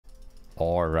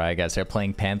Alright guys, we're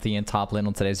playing Pantheon top lane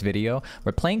on today's video.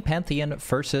 We're playing Pantheon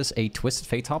versus a Twisted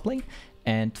Fate top lane.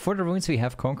 And for the runes we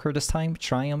have Conquer this time,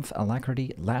 Triumph,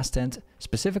 Alacrity, Last Stand,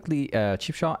 specifically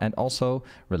Cheap Shot, and also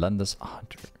Relentless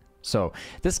Hunter. So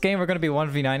this game we're going to be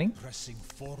 1v9ing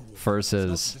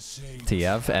versus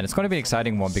TF, and it's going to be an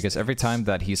exciting one because every time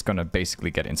that he's going to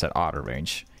basically get inside auto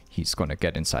range, he's going to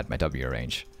get inside my W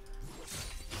range.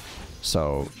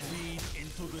 So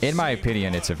in my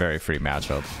opinion, it's a very free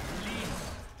matchup.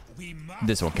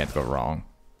 This one can't go wrong.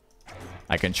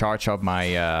 I can charge up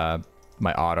my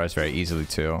my autos very easily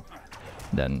too,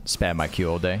 then spam my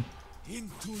Q all day.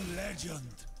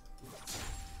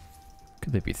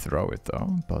 Could maybe throw it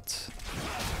though, but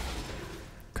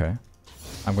okay.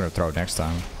 I'm gonna throw it next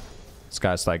time. This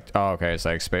guy's like, oh okay, it's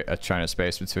like trying to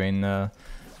space between the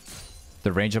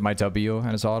range of my W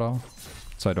and his auto,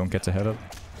 so I don't get to hit it.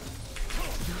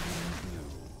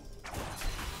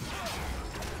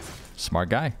 Smart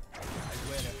guy.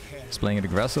 He's playing it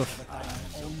aggressive.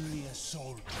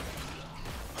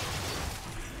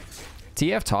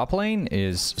 TF top lane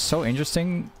is so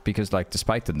interesting because, like,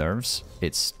 despite the nerfs,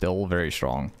 it's still very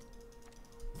strong.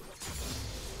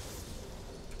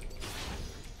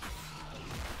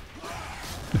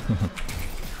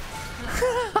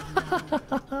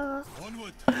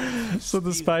 So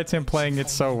despite him playing it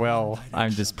so well,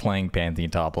 I'm just playing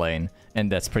Pantheon top lane, and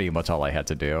that's pretty much all I had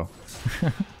to do.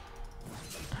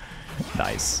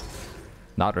 Nice.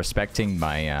 Not respecting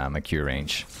my my Q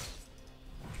range.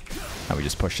 And we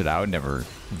just pushed it out, never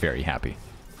very happy.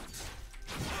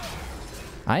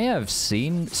 I have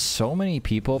seen so many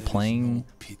people playing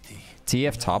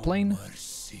TF top lane,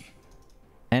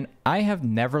 and I have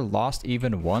never lost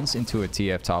even once into a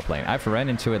TF top lane. I've ran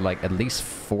into it like at least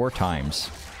 4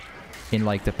 times in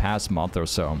like the past month or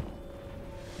so,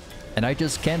 and I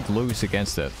just can't lose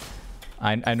against it.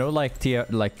 I know like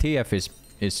TF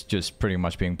is just pretty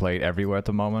much being played everywhere at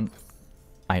the moment.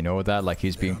 I know that, like,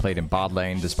 he's being played in bot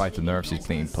lane despite the nerfs. He's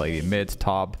being played in mid,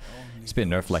 top. It's been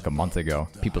nerfed like a month ago.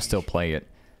 People still play it,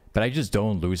 but I just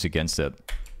don't lose against it.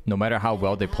 No matter how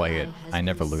well they play it, I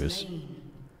never lose.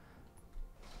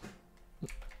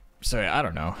 So yeah, I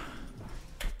don't know.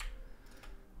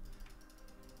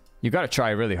 You gotta try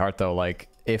really hard though. Like,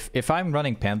 if I'm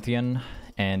running Pantheon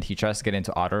and he tries to get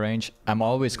into auto range, I'm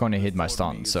always going to hit my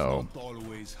stun, so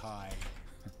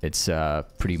it's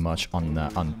pretty much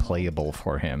unplayable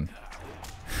for him.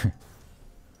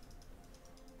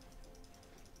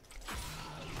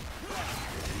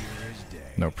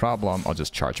 No problem, I'll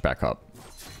just charge back up.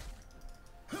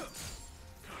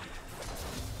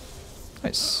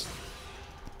 Nice.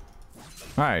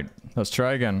 Alright, let's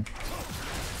try again.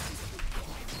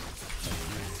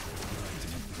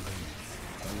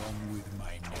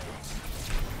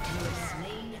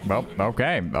 Well,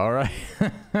 okay, alright.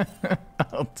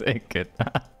 I'll take it.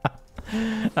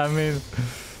 I mean,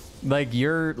 like,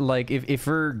 you're like, if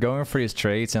we're going for these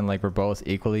trades and like we're both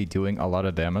equally doing a lot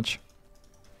of damage,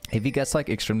 if he gets like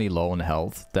extremely low on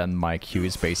health, then my Q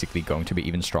is basically going to be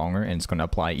even stronger and it's going to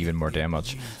apply even more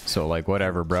damage. So like,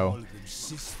 whatever, bro.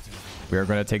 We're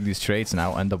going to take these trades and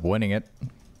I'll end up winning it.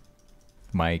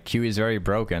 My Q is very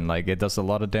broken, like it does a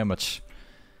lot of damage.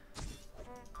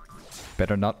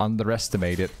 Better not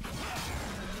underestimate it.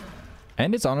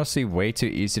 And it's honestly way too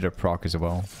easy to proc as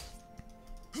well.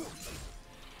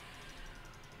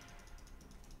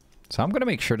 So I'm gonna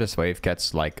make sure this wave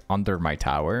gets like under my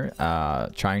tower,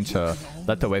 trying to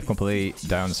let the wave completely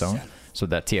die on its own so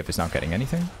that TF is not getting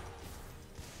anything.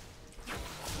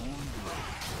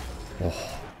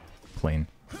 Oh, clean.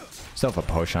 Still have a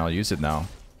potion, I'll use it now.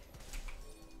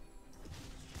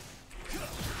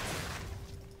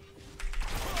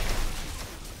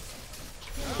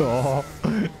 Oh,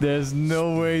 there's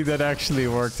no way that actually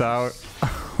worked out.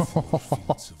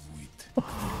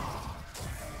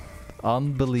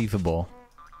 Unbelievable.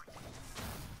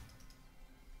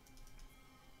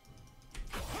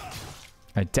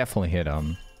 I definitely hit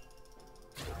him.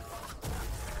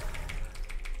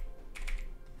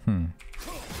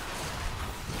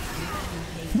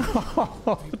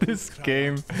 This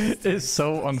game is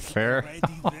so unfair.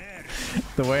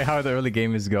 The way how the early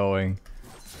game is going.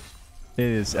 It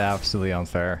is absolutely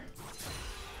unfair.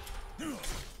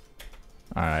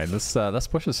 Alright, let's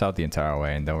push this out the entire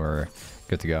way and then we're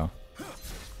good to go.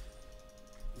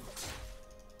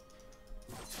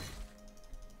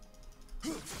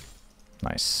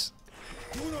 Nice.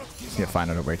 Let's get find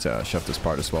another way to shove this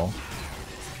part as well.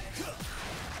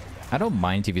 I don't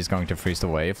mind if he's going to freeze the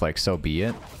wave, like, so be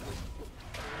it.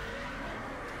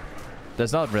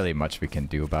 There's not really much we can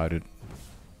do about it.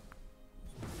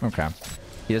 Okay.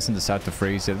 he doesn't decide to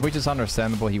freeze it, which is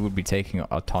understandable. He would be taking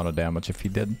a ton of damage if he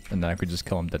did, and then I could just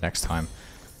kill him the next time.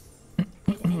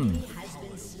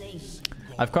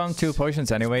 I've gone 2 potions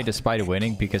anyway, despite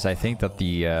winning, because I think that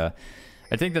the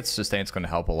I think that sustain's going to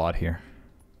help a lot here.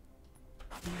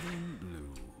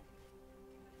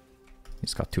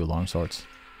 He's got 2 long swords.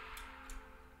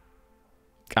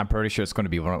 I'm pretty sure it's going to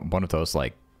be one of those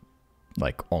like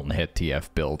on-hit TF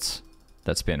builds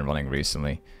that's been running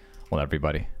recently on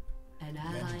everybody. An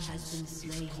ally has been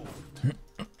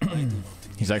slain.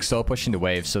 He's like still pushing the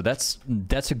wave, so that's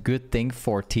a good thing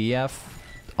for TF.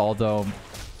 Although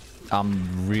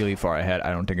I'm really far ahead,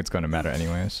 I don't think it's going to matter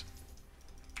anyways.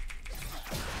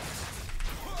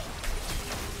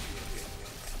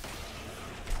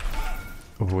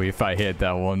 Ooh, if I hit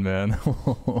that one, man.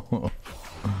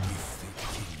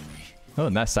 Oh,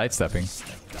 nice sidestepping.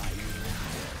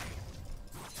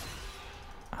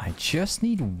 I just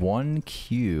need 1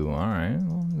 Q. Alright,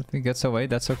 well, if he gets away,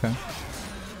 that's okay.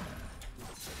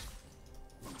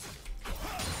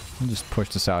 I'll just push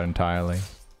this out entirely.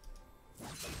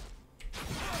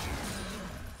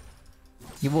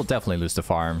 You will definitely lose the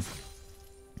farm.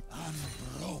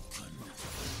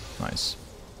 Nice.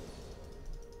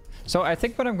 So I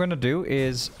think what I'm gonna do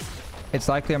is, it's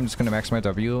likely I'm just gonna max my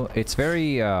W. It's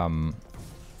very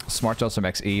smart to also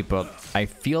max E, but I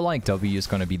feel like W is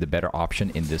gonna be the better option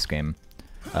in this game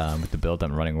with the build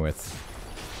I'm running with.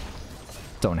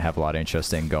 Don't have a lot of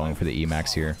interest in going for the E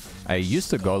max here. I used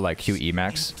to go like Q E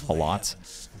max a lot,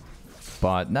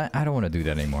 but I don't want to do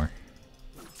that anymore.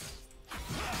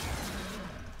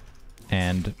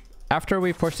 And after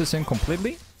we push this in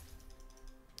completely,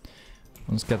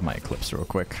 let's get my eclipse real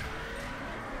quick.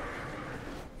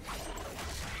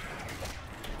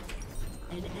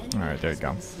 Alright, there you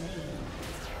go.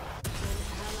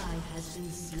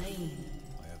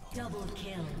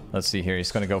 Let's see here,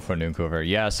 he's gonna go for Nooncover.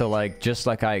 Yeah, so like, just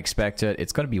like I expected,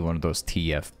 it's gonna be one of those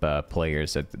TF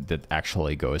players that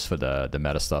actually goes for the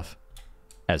meta stuff.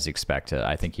 As expected.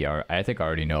 I think I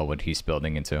already know what he's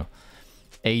building into.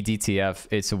 ADTF,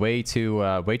 it's way too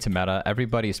meta.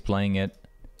 Everybody's playing it.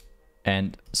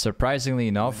 And surprisingly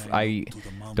enough, I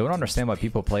don't understand why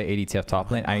people play ADTF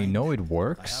top lane. I know it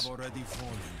works.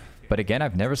 But again,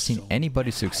 I've never seen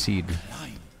anybody succeed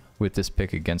with this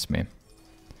pick against me.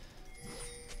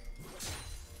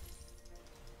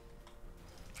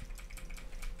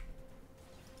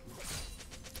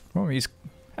 Well, he's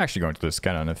actually going to this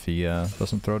cannon if he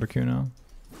doesn't throw the Q now.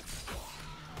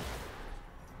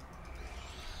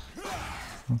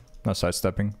 No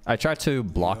sidestepping. I tried to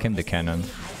block him the cannon.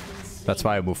 That's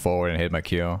why I moved forward and hit my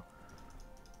Q.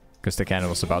 Because the cannon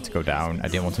was about to go down. I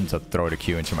didn't want him to throw the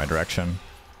Q into my direction.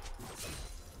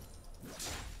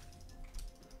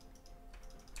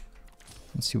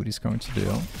 Let's see what he's going to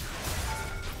do.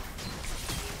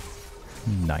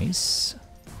 Nice.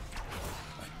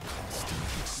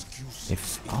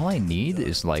 If all I need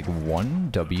is like 1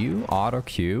 W, auto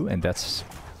Q, and that's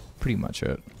pretty much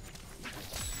it.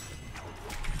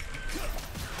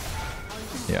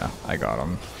 Yeah, I got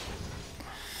him.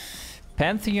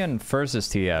 Pantheon versus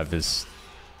TF is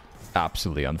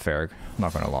absolutely unfair, I'm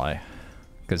not gonna lie.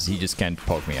 Because he just can't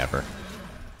poke me ever.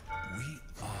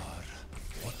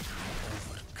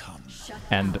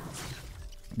 And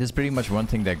this is pretty much one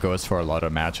thing that goes for a lot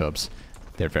of matchups.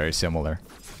 They're very similar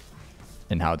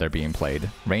in how they're being played.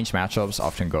 Range matchups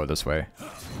often go this way.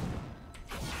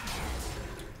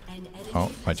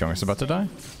 Oh, my jungler's about to die.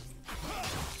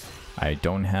 I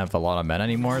don't have a lot of men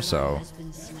anymore, so...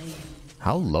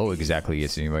 How low exactly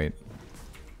is he? Wait.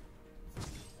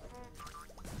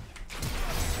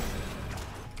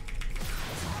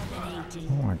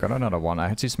 Oh, I got another one. I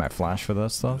had to use my flash for that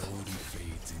stuff.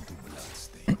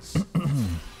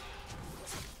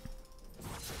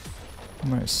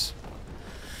 Nice.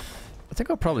 I think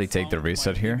I'll probably take the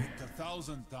reset here.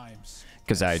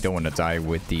 Because I don't want to die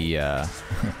with the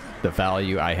the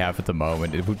value I have at the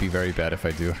moment. It would be very bad if I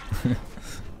do.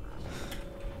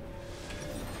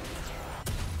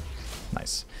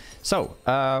 Nice. So,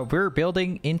 we're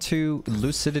building into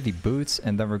Lucidity Boots,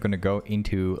 and then we're going to go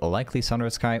into a likely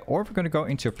Sundered Sky, or we're going to go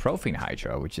into Profane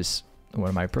Hydra, which is one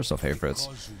of my personal favorites.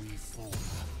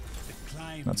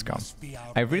 Let's go.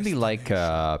 I really like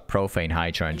Profane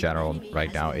Hydra in general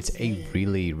right now. It's a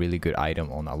really, really good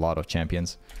item on a lot of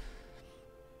champions.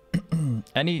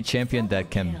 Any champion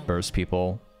that can burst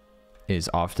people is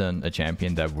often a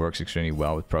champion that works extremely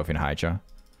well with Profane Hydra.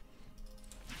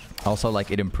 Also, like,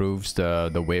 it improves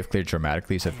the wave clear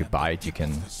dramatically, so if you buy it, you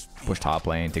can push top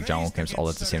lane, take jungle camps all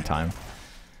at the same time.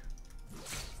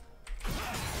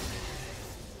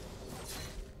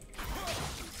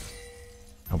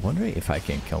 I wonder if I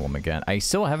can kill him again. I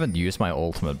still haven't used my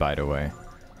ultimate, by the way.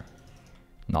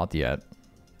 Not yet.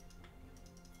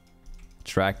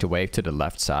 Drag the wave to the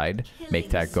left side. Make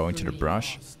that go into the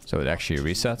brush, so it actually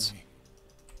resets.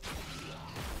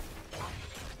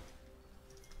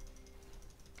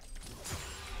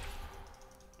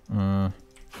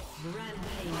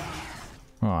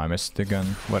 Oh, I missed again.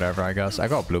 Whatever, I guess. I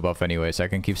got blue buff anyway, so I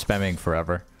can keep spamming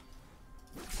forever.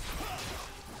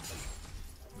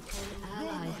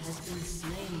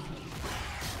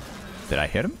 Did I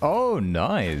hit him? Oh,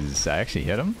 nice. I actually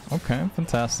hit him. Okay,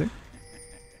 fantastic.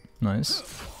 Nice.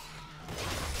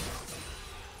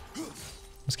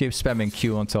 Let's keep spamming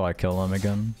Q until I kill him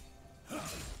again.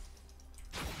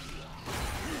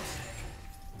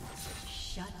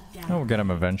 Oh, we'll get him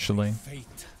eventually.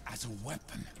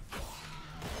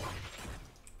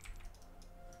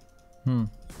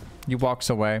 He walks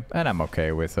away, and I'm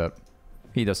okay with it.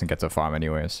 He doesn't get to farm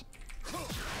anyways.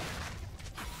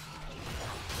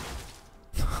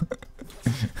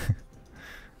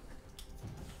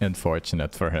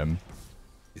 Unfortunate for him.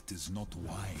 It is not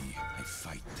why I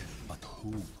fight, but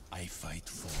who I fight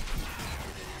for.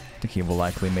 I think he will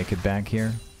likely make it back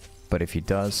here. But if he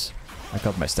does, I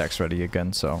got my stacks ready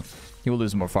again, so he will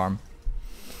lose more farm.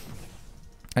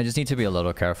 I just need to be a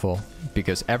little careful,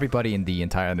 because everybody in the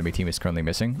entire enemy team is currently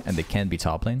missing, and they can be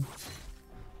top lane.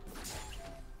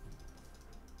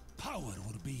 Power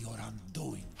will be your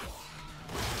undoing.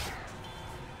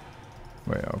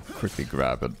 Wait, I'll quickly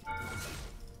grab it.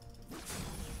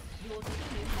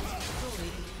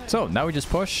 So, now we just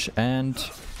push, and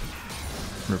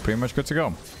we're pretty much good to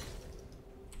go.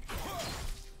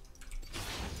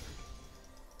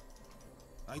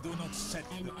 I do not set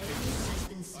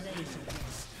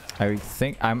I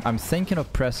think I'm thinking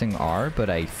of pressing R, but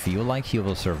I feel like he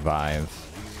will survive.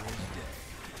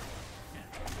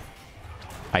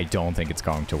 I don't think it's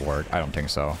going to work. I don't think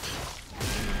so.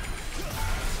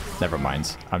 Never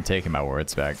mind. I'm taking my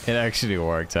words back. It actually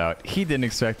worked out. He didn't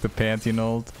expect the Pantheon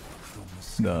ult.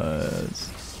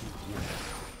 Nice.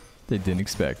 They didn't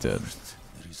expect it.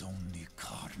 there is only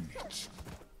carnage.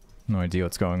 No idea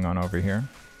what's going on over here.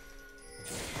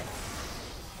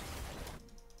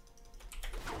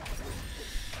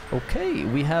 Okay,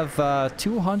 we have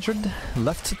 200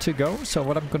 left to go. So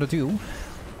what I'm gonna do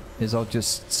is I'll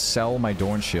just sell my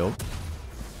Dorn Shield,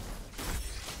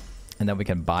 and then we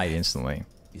can buy it instantly.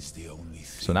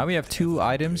 So now we have 2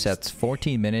 items at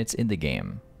 14 minutes in the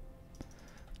game.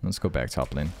 Let's go back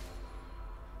top lane.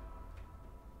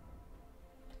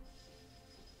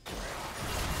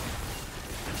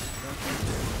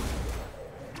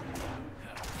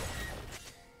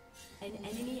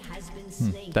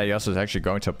 That Yasuo is actually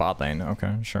going to bot lane.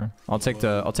 Okay, sure. I'll take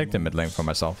the mid lane for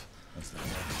myself.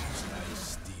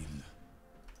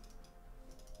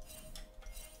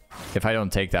 If I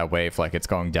don't take that wave, like, it's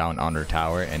going down under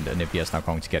tower, and Anivia's not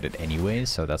going to get it anyways,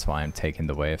 so that's why I'm taking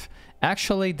the wave.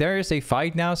 Actually, there is a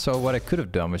fight now, so what I could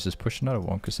have done was just push another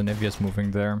one, because Anivia's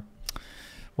moving there.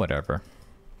 Whatever.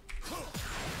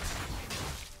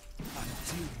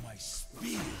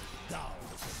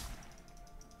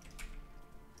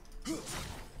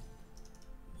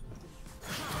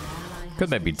 Could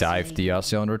maybe dive the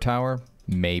Yasuo under tower,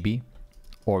 maybe.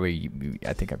 Or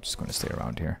I think I'm just going to stay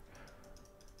around here.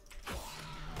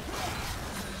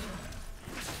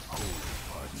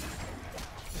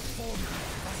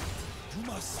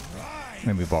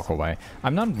 Maybe walk away.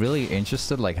 I'm not really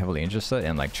interested, like heavily interested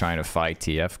in like trying to fight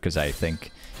TF, because I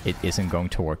think it isn't going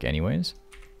to work anyways.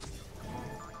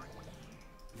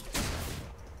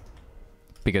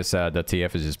 Because the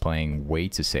TF is just playing way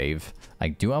too safe. I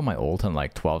do have my ult in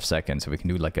like 12 seconds, so we can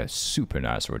do like a super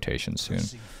nice rotation soon.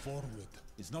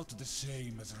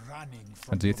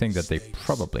 I do think that they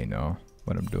probably know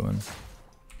what I'm doing.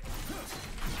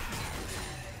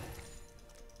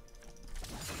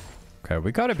 Okay,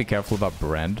 we gotta be careful about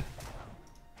Brand,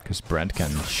 because Brand can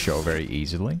show very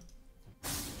easily.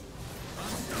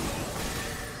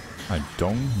 I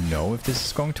don't know if this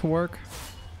is going to work.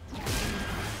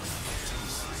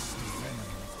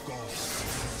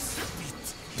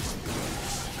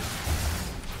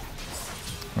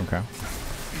 Okay.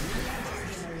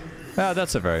 Yeah,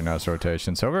 that's a very nice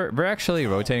rotation. So we're actually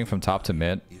rotating from top to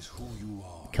mid,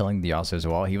 killing the Yasuo as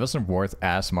well. He wasn't worth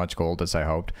as much gold as I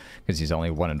hoped, because he's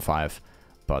only 1 in 5.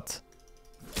 But,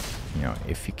 you know,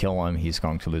 if you kill him, he's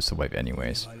going to lose the wave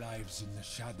anyways.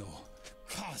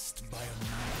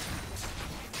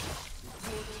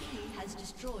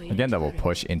 Again, that will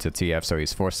push into TF, so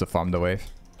he's forced to farm the wave.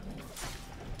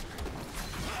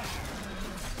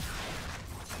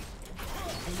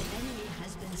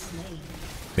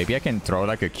 Maybe I can throw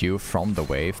like a Q from the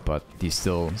wave, but he's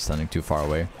still standing too far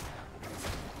away.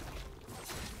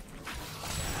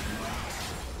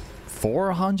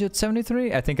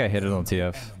 473? I think I hit it on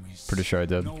TF. Pretty sure I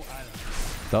did.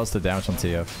 That was the damage on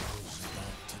TF.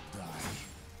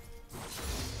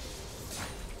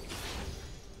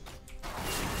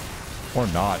 Or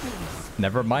not.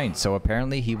 Never mind. So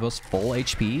apparently he was full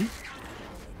HP.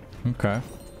 Okay.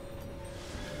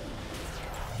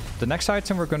 The next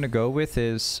item we're going to go with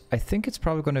is... I think it's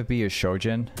probably going to be a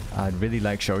shojin. I'd really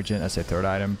like shojin as a third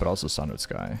item, but also sundered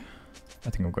sky. I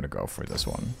think I'm going to go for this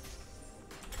one.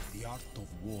 The art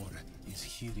of war is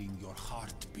hearing your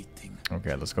heart beating.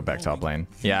 Okay, let's go back top lane.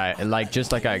 Yeah, like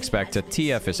just like I expected,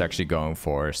 TF is actually going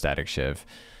for static shiv.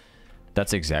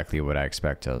 That's exactly what I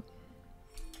expected.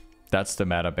 That's the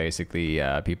meta, basically.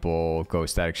 People go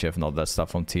static shift and all that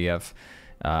stuff on TF.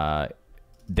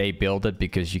 They build it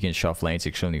because you can shove lanes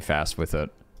extremely fast with it.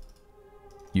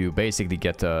 You basically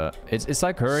get the... It's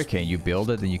like Hurricane. You build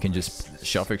it and you can just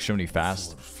shove extremely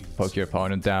fast. Poke your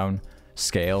opponent down.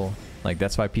 Scale. Like,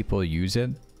 that's why people use it.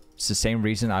 It's the same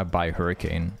reason I buy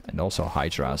Hurricane. And also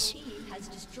Hydras.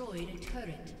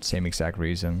 Same exact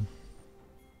reason.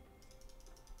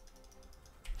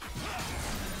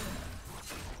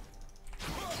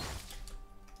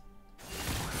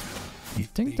 I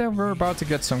think that we're about to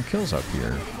get some kills up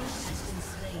here.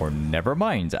 Or never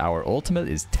mind, our ultimate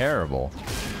is terrible.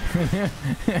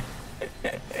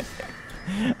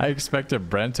 I expected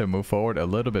Brent to move forward a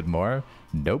little bit more.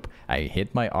 Nope, I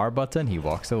hit my R button, he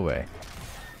walks away.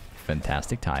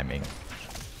 Fantastic timing.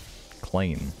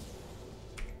 Clean.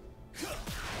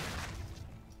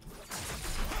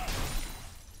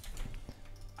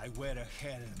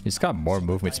 He's got more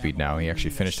movement speed now. He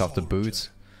actually finished off the boots.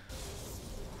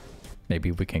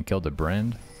 Maybe we can kill the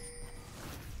brand.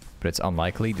 But it's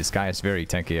unlikely. This guy is very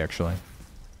tanky, actually.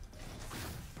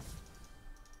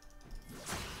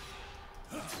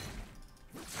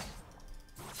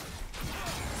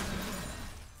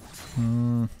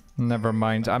 Never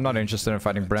mind. I'm not interested in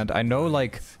fighting Brand. I know,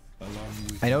 like...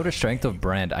 I know the strength of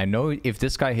Brand. I know if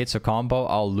this guy hits a combo,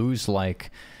 I'll lose,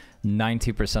 like...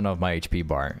 90% of my HP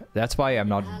bar. That's why I'm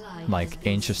not, like,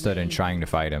 interested in trying to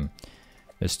fight him.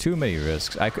 There's too many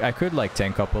risks. I could, like,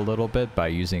 tank up a little bit by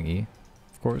using E,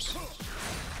 of course.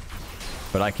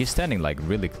 But, like, he's standing, like,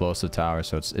 really close to tower,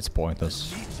 so it's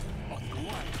pointless.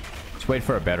 Just wait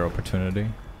for a better opportunity.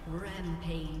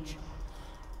 Rampage.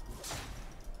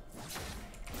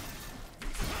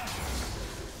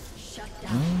 Shut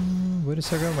down. Wait a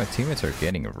second. My teammates are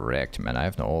getting wrecked, man. I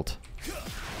have no ult.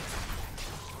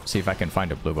 See if I can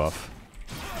find a blue buff.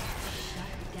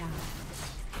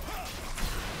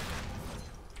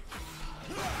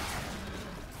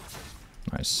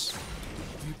 Nice.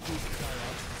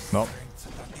 Well,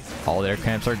 all their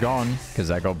camps are gone because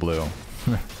I got blue.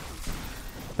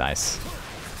 Nice.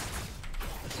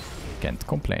 Can't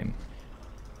complain.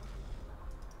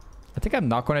 I think I'm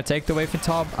not going to take the wave in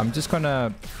top. I'm just going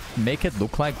to make it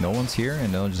look like no one's here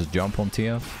and then I'll just jump on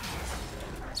TF.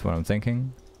 That's what I'm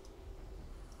thinking.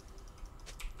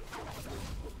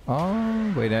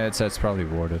 Oh, wait, that's probably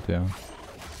warded, yeah.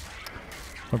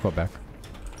 I'll go back.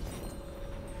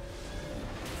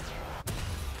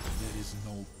 There is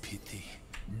no pity,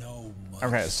 no mercy.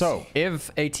 Okay, so if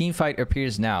a team fight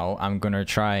appears now, I'm gonna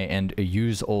try and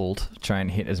use ult, try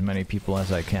and hit as many people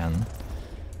as I can.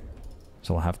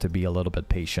 So I'll have to be a little bit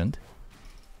patient.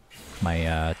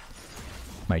 My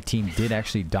team did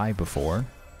actually die before,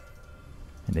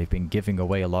 and they've been giving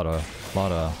away a lot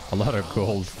of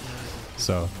gold.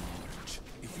 So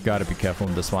gotta be careful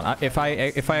in this one. If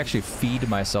I actually feed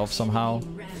myself somehow,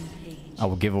 I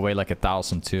will give away like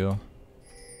 1,000 too.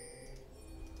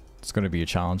 It's gonna be a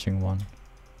challenging one.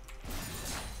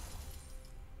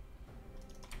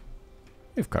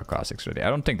 We've got classics ready. I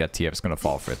don't think that TF is gonna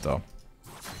fall for it though.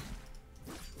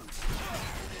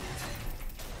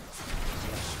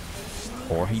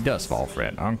 Or he does fall for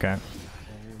it. Okay.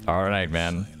 All right,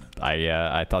 man.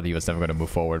 I thought he was never gonna move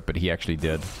forward, but he actually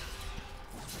did.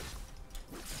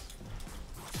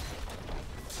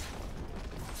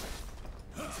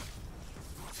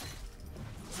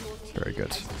 Very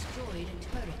good.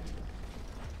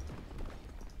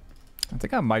 I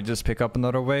think I might just pick up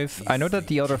another wave. I know that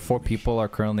the other 4 people are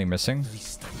currently missing.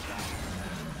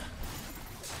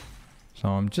 So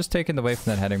I'm just taking the wave and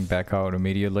then heading back out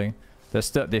immediately. They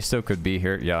still could be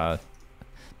here. Yeah.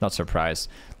 Not surprised.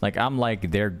 Like I'm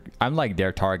like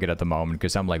their target at the moment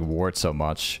because I'm like ward so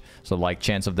much. So like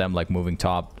chance of them like moving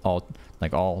top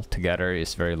all together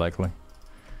is very likely.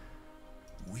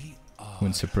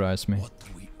 Wouldn't surprise me.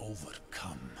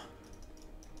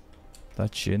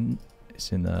 That Jhin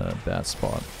is in a bad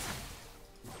spot.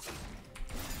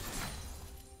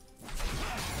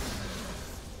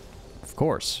 Of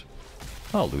course.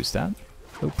 I'll lose that.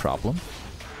 No problem.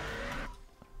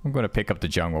 I'm gonna pick up the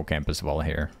jungle camp as well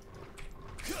here.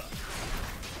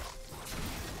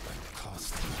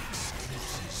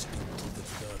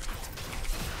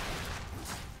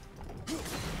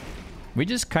 We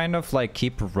just kind of like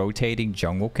keep rotating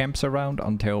jungle camps around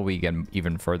until we get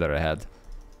even further ahead.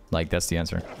 Like, that's the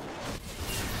answer.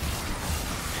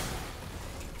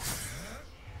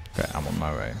 Okay, I'm on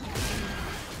my way.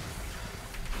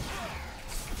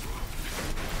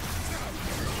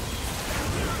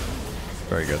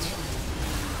 Very good.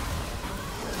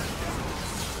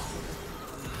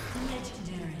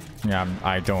 Yeah,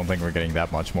 I don't think we're getting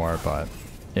that much more, but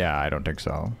yeah, I don't think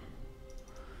so.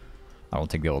 I don't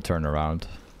think they'll turn around.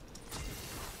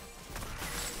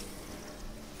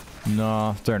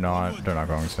 No, they're not. They're not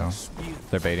going to.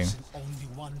 They're baiting.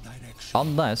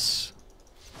 Unless...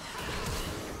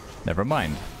 Never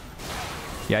mind.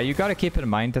 Yeah, you gotta keep in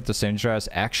mind that the Syndra is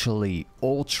actually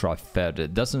ultra fed.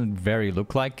 It doesn't very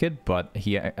look like it, but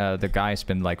he, the guy's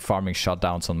been like farming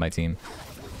shutdowns on my team.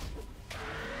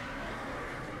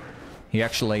 He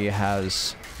actually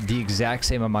has the exact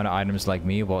same amount of items like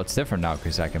me. Well, it's different now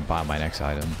because I can buy my next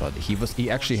item, but he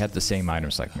actually had the same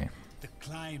items like me. The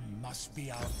climb must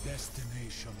be our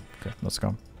destination. Okay, let's go.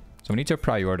 So we need to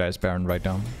prioritize Baron right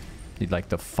now. Need like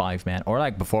the 5-man, or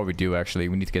like before we do actually,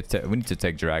 we need to get we need to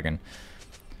take Dragon.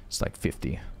 It's like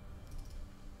 50.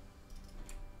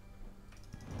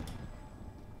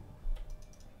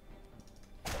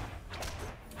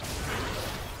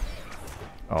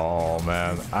 Oh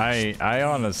man, I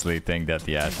honestly think that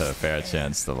the Ash had a fair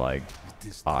chance to like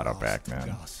auto back,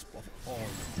 man.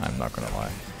 I'm not gonna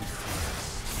lie.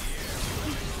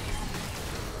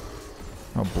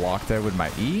 I'll block there with my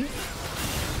E.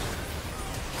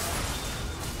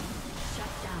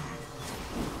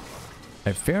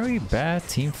 A very bad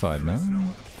team fight,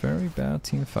 man. Very bad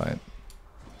team fight.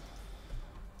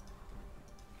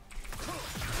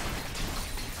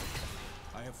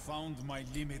 I have found my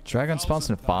limit. Dragon spawns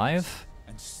in 5.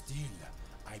 And still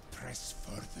I press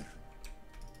further.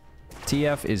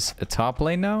 TF is a top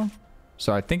lane now,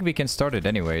 so I think we can start it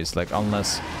anyways, like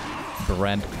unless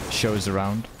Brent shows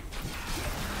around.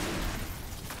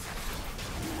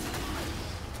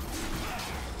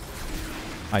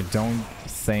 I don't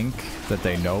think that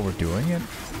they know we're doing it.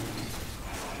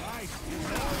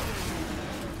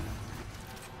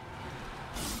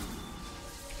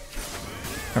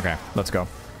 Okay, let's go.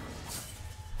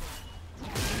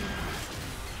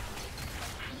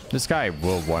 This guy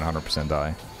will 100%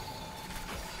 die.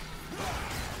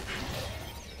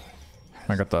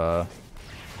 I got the...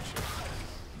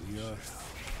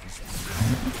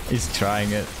 He's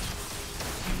trying it.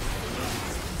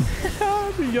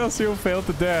 Yasuo failed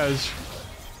the dash.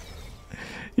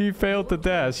 He failed the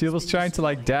dash. He was trying to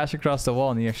like dash across the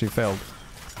wall and he actually failed.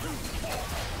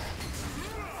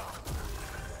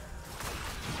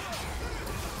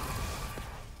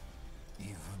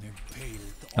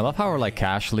 I love how we're like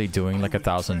casually doing like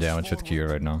 1,000 damage with Q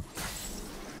right now.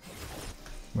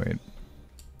 Wait.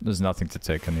 There's nothing to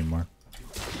take anymore.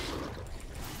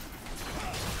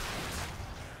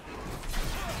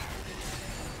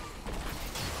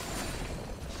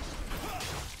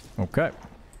 Okay.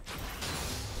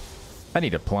 I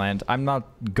need a plant. I'm not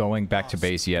going back to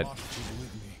base yet.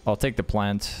 I'll take the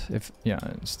plant if... Yeah,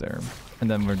 it's there. And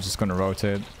then we're just gonna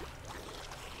rotate.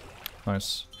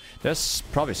 Nice. There's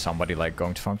probably somebody like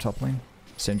going to farm top lane.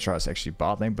 Syndra is actually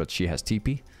bot lane, but she has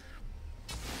TP.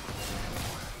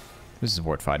 This is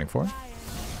worth fighting for.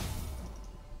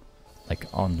 Like,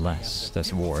 unless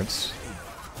there's wards.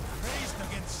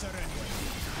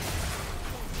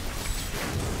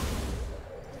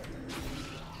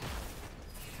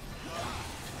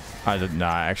 I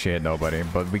actually had nobody,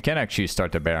 but we can actually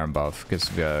start the Baron buff because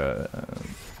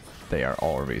they are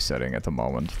all resetting at the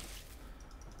moment.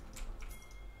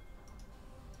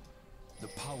 The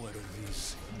power of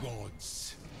these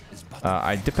gods is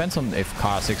it depends on if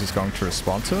Kha'Zix is going to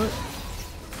respond to it.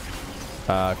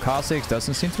 Kha'Zix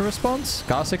doesn't seem to respond.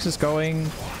 Kha'Zix is going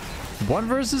 1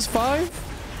 versus 5.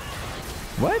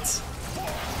 What?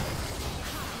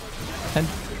 And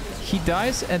he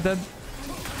dies and then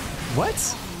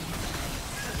what?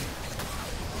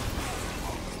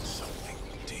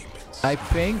 I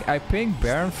ping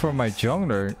Baron for my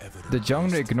jungler. The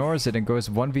jungler ignores it and goes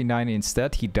 1v9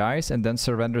 instead. He dies and then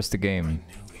surrenders the game.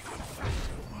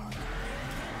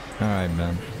 Alright,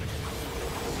 man.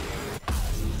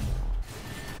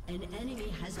 An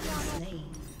enemy has been slain.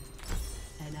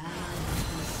 An ally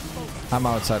has been slain. I'm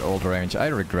outside old range. I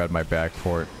regret my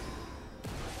backport.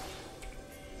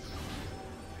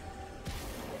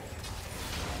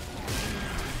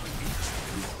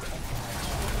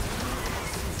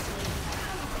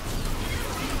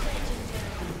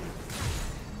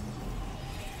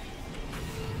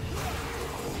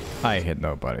 I hit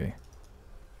nobody.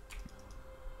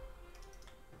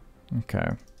 Okay.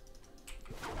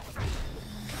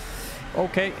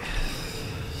 Okay.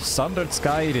 Sundered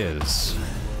Sky it is.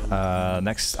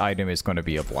 Next item is going to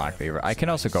be a Black Beaver. I can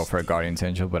also go for a Guardian's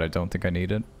Angel, but I don't think I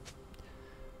need it.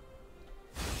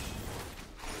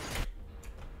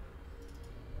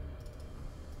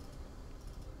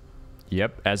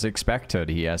 Yep, as expected,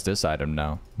 he has this item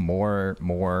now.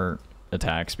 More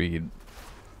attack speed,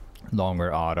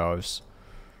 longer autos.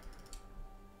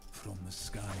 From the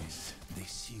skies, they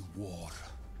see war,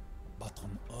 but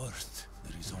on Earth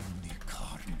there is only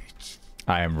carnage.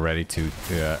 I am ready to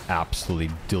absolutely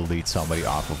delete somebody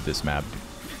off of this map.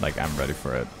 Like, I'm ready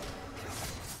for it.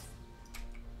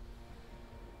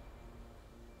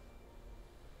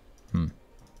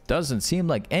 Doesn't seem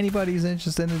like anybody's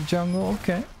interested in the jungle.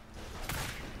 Okay.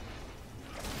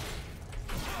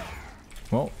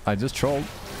 Well, I just trolled.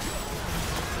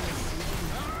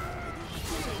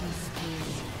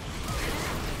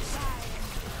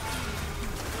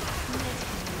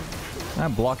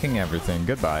 I'm blocking everything.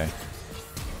 Goodbye.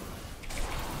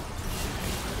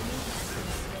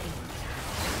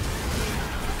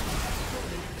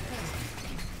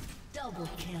 Double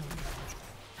kill.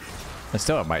 I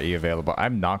still have my E available.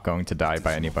 I'm not going to die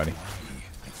by anybody.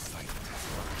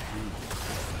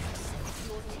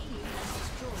 Your team has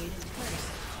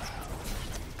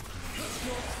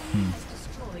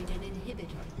destroyed an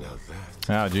inhibitor.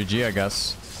 Oh, GG, I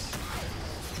guess.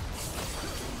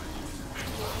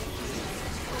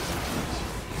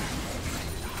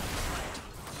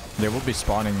 They will be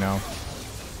spawning now.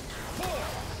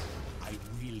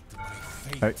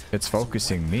 It's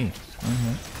focusing me.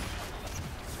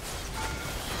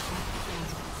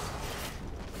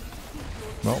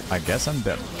 Well, I guess I'm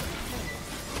dead.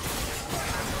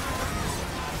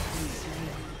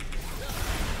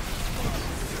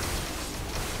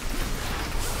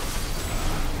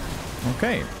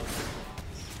 Okay.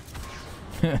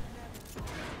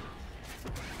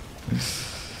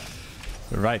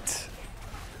 Right.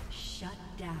 Shut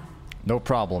down. No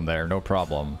problem there, no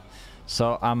problem.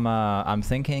 So I'm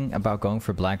thinking about going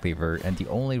for Black Beaver, and the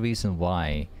only reason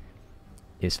why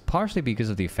is partially because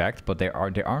of the effect, but they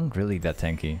aren't really that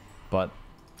tanky. But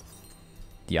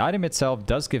the item itself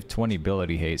does give 20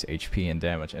 ability haste, HP, and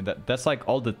damage, and that's like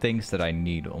all the things that I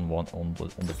need on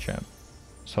the champ.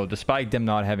 So despite them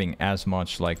not having as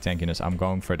much like tankiness, I'm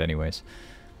going for it anyways.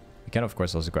 You can of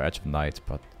course also go Edge of the Night,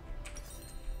 but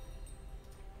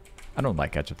I don't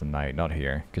like Edge of the Night, not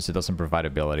here, because it doesn't provide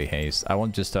ability haste. I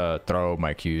want just to throw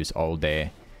my Qs all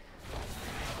day.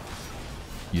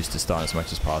 Use the stun as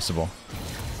much as possible.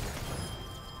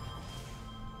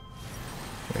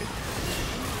 Wait.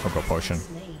 I'll go potion.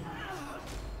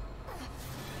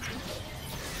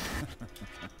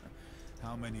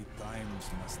 How many times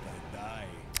must I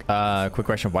die? Quick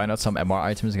question. Why not some MR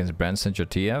items against Branson or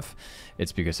TF?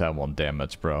 It's because I want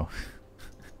damage, bro.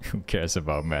 Who cares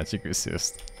about magic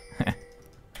resist?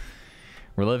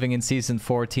 We're living in season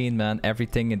 14, man.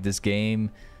 Everything in this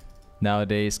game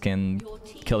nowadays can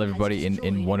kill everybody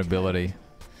in one ability.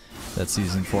 That's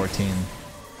season 14.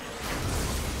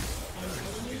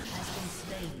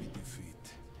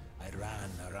 Defeat. I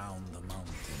ran around the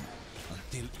mountain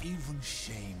until even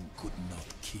shame could not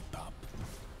keep up.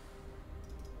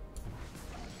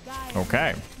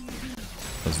 Okay.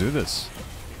 Let's do this.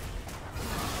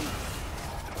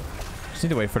 Just need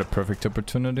to wait for the perfect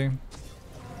opportunity.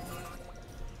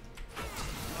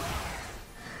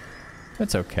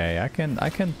 It's okay. I can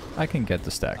get the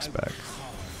stacks back.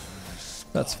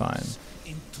 That's fine.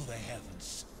 Into the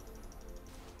heavens.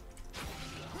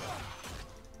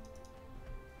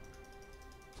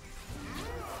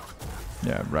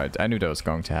 Yeah, right. I knew that was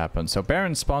going to happen. So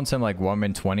Baron spawns in like 1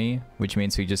 min 20, which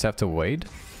means we just have to wait.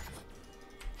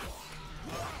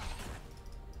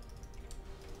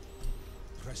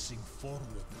 Pressing forward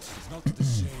is not the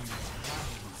same as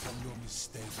learning from your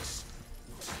mistakes.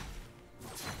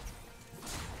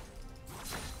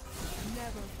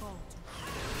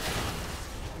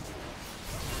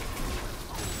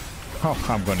 Oh,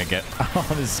 I'm gonna get... Oh,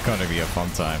 this is gonna be a fun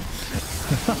time.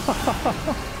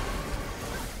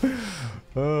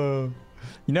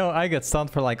 You know, I got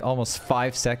stunned for like almost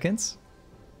 5 seconds.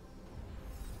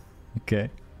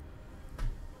 Okay.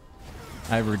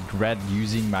 I regret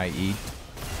using my E.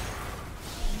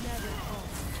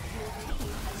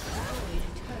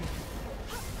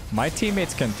 My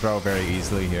teammates can throw very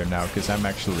easily here now because I'm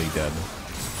actually dead.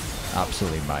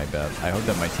 Absolutely my bad. I hope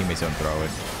that my teammates don't throw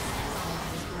it.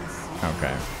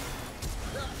 Okay.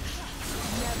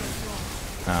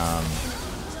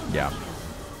 Yeah.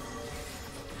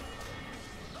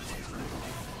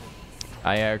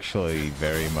 I actually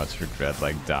very much regret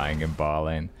like dying in ball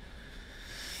lane.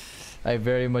 I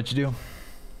very much do.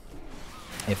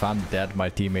 If I'm dead, my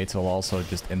teammates will also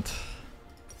just int.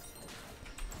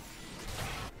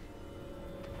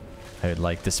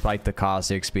 Like, despite the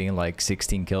Kha'Zix being like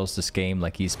 16 kills this game,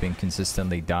 like he's been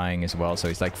consistently dying as well. So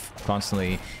he's like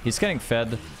constantly, he's getting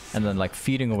fed and then like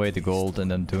feeding away the gold and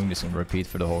then doing this in repeat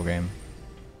for the whole game.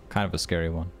 Kind of a scary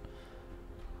one.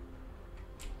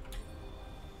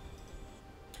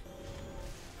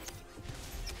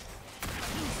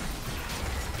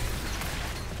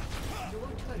 Your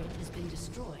turret has been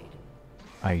destroyed.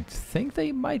 I think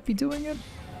they might be doing it.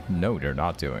 No, they're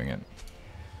not doing it.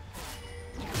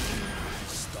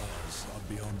 Stars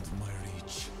are beyond my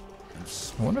reach.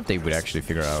 I wonder if they would actually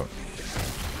figure out.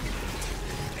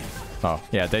 Oh,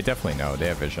 yeah, they definitely know. They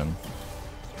have vision.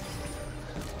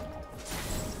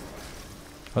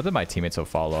 What did my teammates will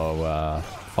follow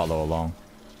along?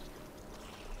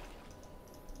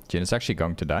 Jin is actually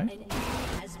going to die?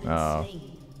 Oh,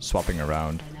 swapping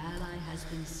around.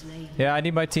 Yeah, I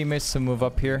need my teammates to move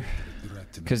up here.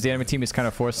 Because the enemy team is kind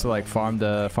of forced to like farm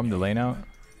the lane out.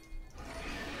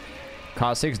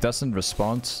 Kha'Zix doesn't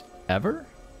respond ever?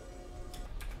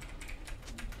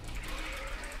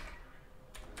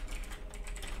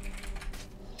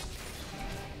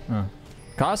 Oh.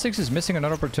 Kha'Zix is missing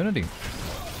another opportunity.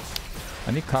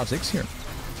 I need Kha'Zix here.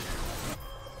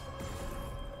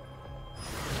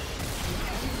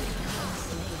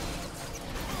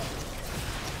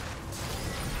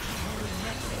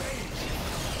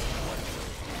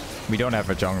 We don't have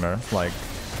a jungler. Like,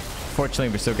 fortunately,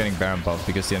 we're still getting Baron buff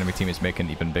because the enemy team is making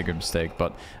an even bigger mistake.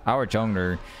 But our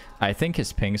jungler, I think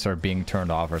his pings are being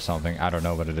turned off or something. I don't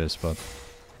know what it is, but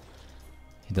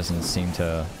he doesn't seem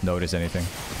to notice anything.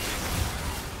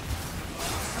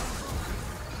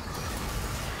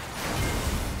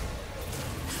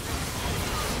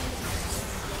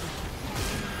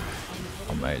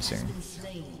 Amazing.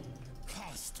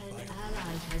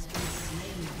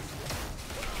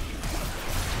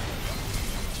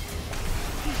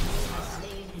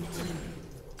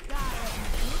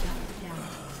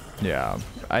 Yeah,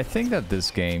 I think that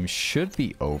this game should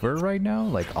be over right now,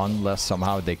 like unless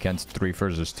somehow they can't 3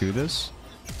 versus 2 this.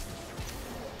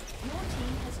 Your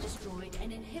team has destroyed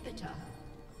an inhibitor.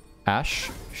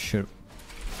 Ashe should...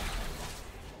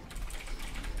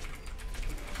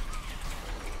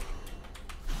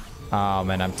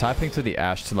 Man, I'm typing to the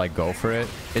Ashe to like go for it.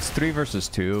 It's 3 versus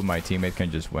 2, my teammate can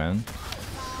just win.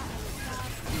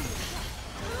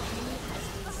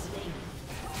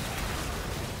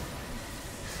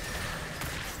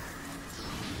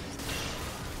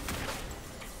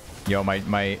 Yo,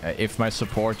 if my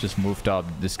support just moved up,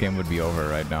 this game would be over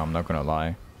right now. I'm not gonna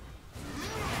lie.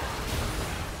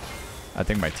 I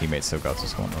think my teammates still got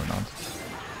this one or not.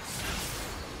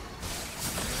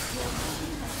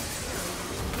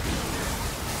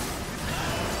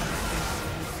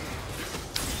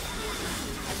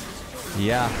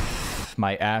 Yeah,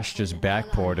 my Ashe just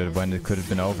backported when it could have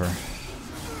been over.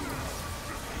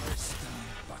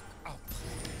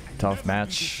 Tough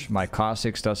match. My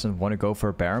Kha'Zix doesn't want to go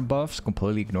for Baron buffs,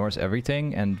 completely ignores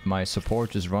everything, and my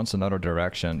support just runs another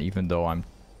direction, even though I'm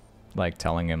like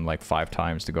telling him like 5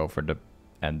 times to go for the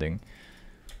ending.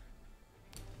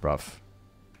 Rough.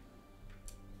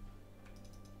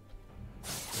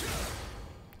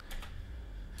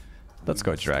 Let's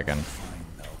go dragon.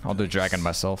 I'll do dragon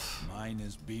myself. Mine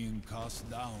is being cast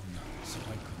down, so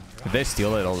I can If they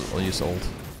steal it, I'll use ult.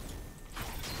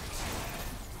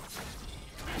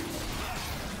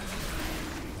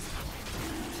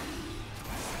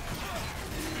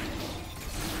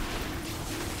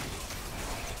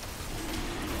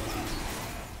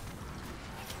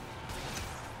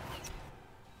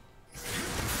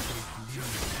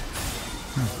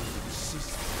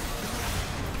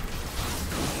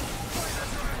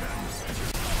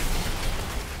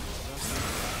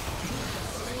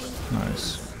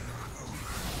 Nice.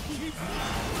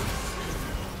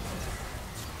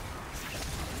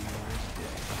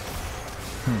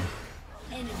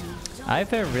 I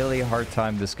have a really hard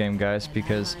time this game, guys,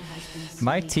 because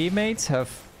my teammates have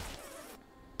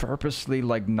purposely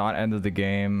like not ended the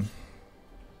game.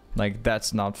 Like,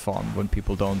 that's not fun when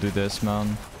people don't do this,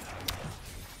 man.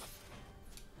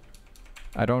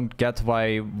 I don't get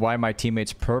why my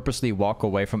teammates purposely walk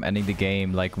away from ending the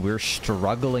game. Like, we're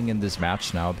struggling in this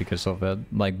match now because of it.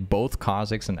 Like, both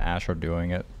Kha'Zix and Ashe are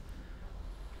doing it.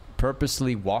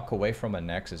 Purposely walk away from a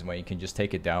Nexus when you can just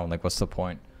take it down. Like, what's the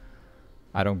point?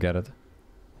 I don't get it.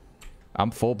 I'm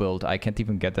full build. I can't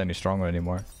even get any stronger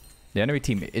anymore. The enemy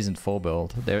team isn't full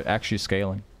build. They're actually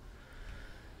scaling.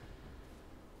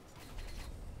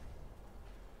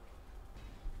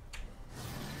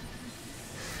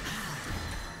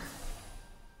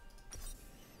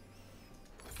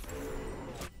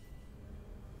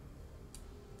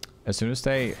 As soon as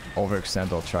they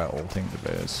overextend, I'll try ulting the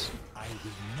base. I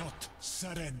will not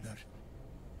surrender.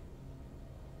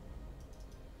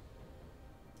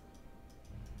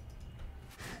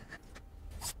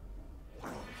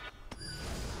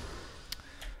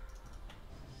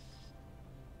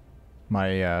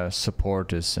 My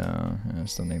support is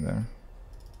standing there.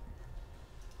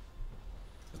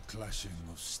 The clashing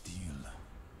of steel.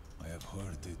 I have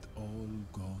heard it all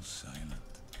go silent.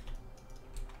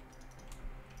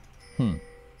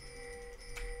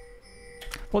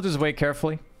 We'll just wait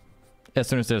carefully. As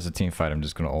soon as there's a team fight, I'm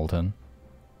just gonna ult in.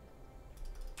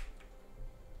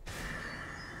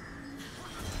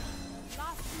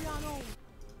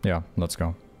 Yeah, let's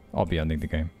go. I'll be ending the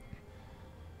game.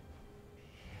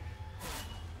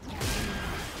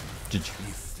 GG.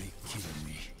 If they kill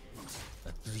me,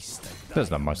 at least I die.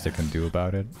 There's not much they can do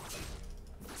about it.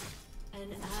 An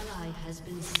ally has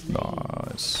been slain.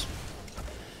 Nice.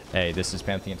 Hey, this is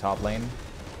Pantheon top lane.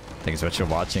 Thanks so much for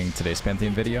watching today's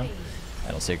Pantheon video,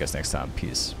 and I'll see you guys next time.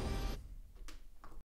 Peace.